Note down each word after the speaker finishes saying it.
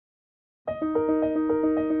So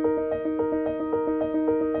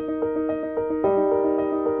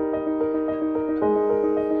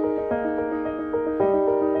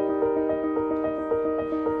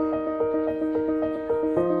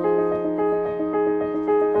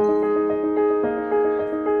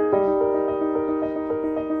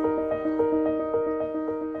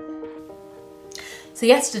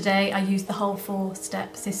yesterday I used the whole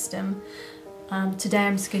 4-step system. Today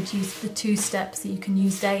I'm just going to use the 2 steps that you can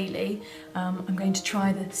use daily. I'm going to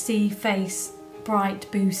try the C Face Bright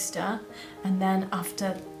Booster, and then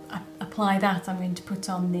after I apply that I'm going to put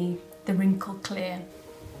on the Wrinkle Clear.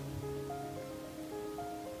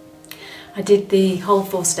 I did the whole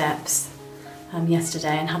 4 steps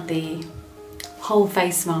yesterday and had the whole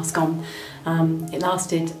face mask on. It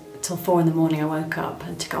lasted till 4 in the morning. I woke up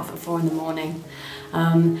and took it off at 4 in the morning.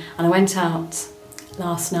 And I went out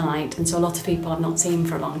last night and saw a lot of people I've not seen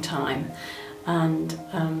for a long time, and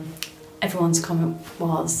everyone's comment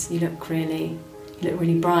was, you look really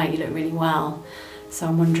bright, you look really well. So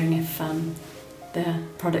I'm wondering if the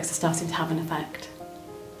products are starting to have an effect.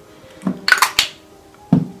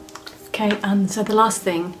 Okay, and so the last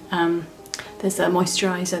thing, there's a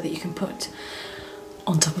moisturiser that you can put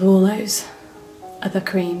on top of all those other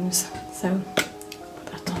creams. So put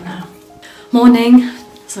that on now. Morning,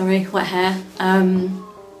 sorry, wet hair.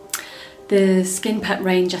 The SkinPep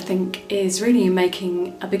range I think is really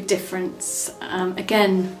making a big difference.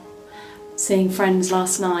 Again, seeing friends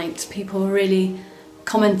last night, people were really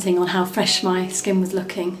commenting on how fresh my skin was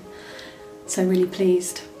looking. So really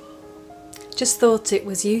pleased. Just thought it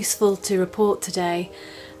was useful to report today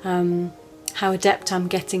how adept I'm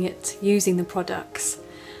getting at using the products.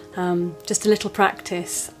 Just a little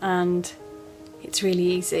practice and it's really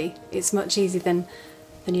easy. It's much easier than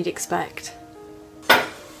you'd expect.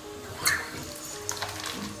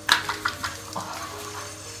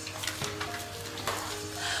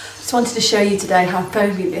 Just wanted to show you today how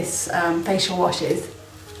foamy this facial wash is.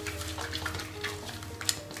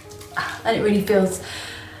 And it really feels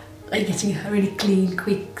like getting a really clean,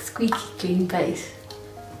 quick, squeaky clean face.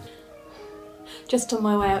 Just on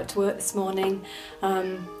my way out to work this morning,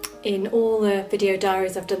 in all the video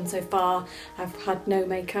diaries I've done so far, I've had no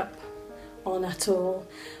makeup on at all,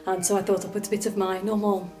 and so I thought I'd put a bit of my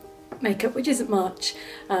normal makeup, which isn't much,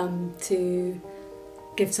 to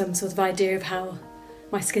give some sort of idea of how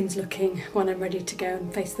my skin's looking when I'm ready to go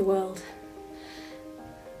and face the world.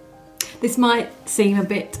 This might seem a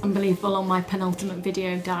bit unbelievable on my penultimate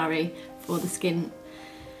video diary for the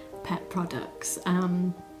SkinPep products,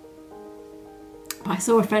 but I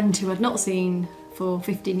saw a friend who I'd not seen for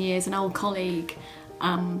 15 years, an old colleague,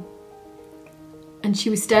 and she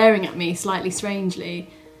was staring at me slightly strangely.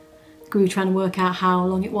 We were trying to work out how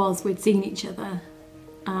long it was we'd seen each other,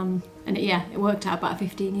 and it worked out about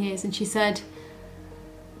 15 years, and she said,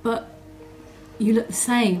 "But you look the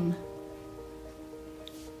same."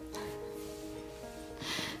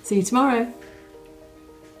 See you tomorrow.